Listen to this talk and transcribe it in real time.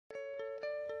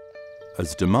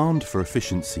As demand for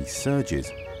efficiency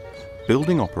surges,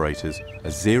 building operators are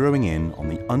zeroing in on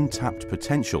the untapped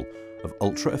potential of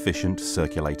ultra-efficient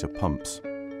circulator pumps.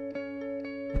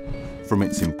 From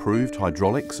its improved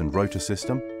hydraulics and rotor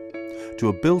system to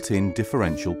a built-in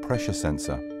differential pressure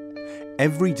sensor,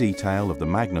 every detail of the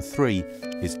Magna 3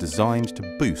 is designed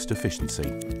to boost efficiency.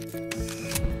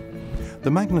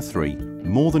 The Magna 3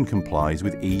 more than complies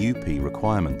with EUP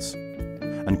requirements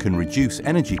and can reduce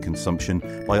energy consumption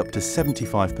by up to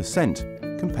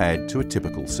 75% compared to a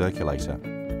typical circulator.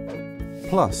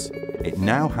 Plus, it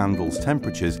now handles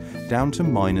temperatures down to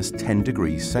 -10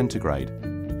 degrees centigrade,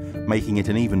 making it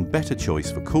an even better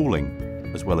choice for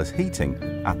cooling, as well as heating,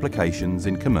 applications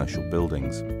in commercial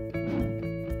buildings.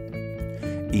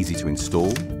 Easy to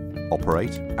install,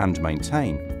 operate and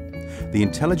maintain, the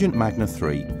intelligent Magna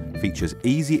 3 features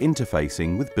easy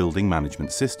interfacing with building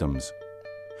management systems,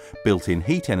 built-in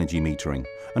heat energy metering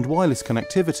and wireless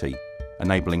connectivity,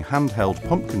 enabling handheld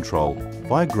pump control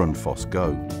via Grundfos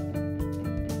Go.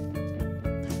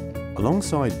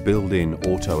 Alongside built-in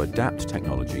auto-adapt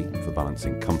technology for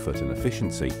balancing comfort and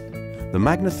efficiency, the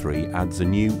Magna 3 adds a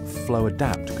new flow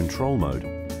adapt control mode,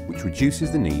 which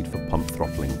reduces the need for pump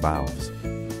throttling valves.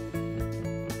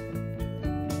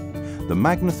 The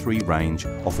Magna 3 range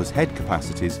offers head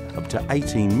capacities up to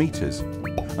 18 metres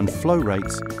and flow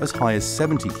rates as high as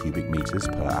 70 cubic metres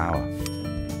per hour.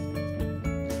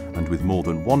 And with more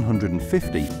than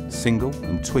 150 single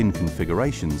and twin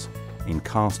configurations in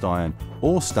cast iron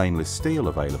or stainless steel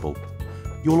available,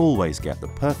 you'll always get the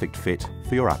perfect fit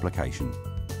for your application.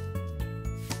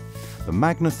 The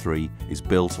Magna 3 is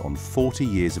built on 40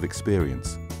 years of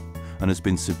experience and has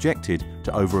been subjected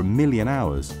to over 1 million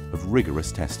hours of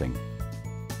rigorous testing.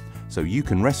 So you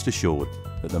can rest assured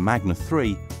that the Magna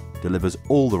 3 delivers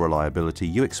all the reliability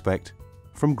you expect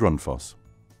from Grundfos.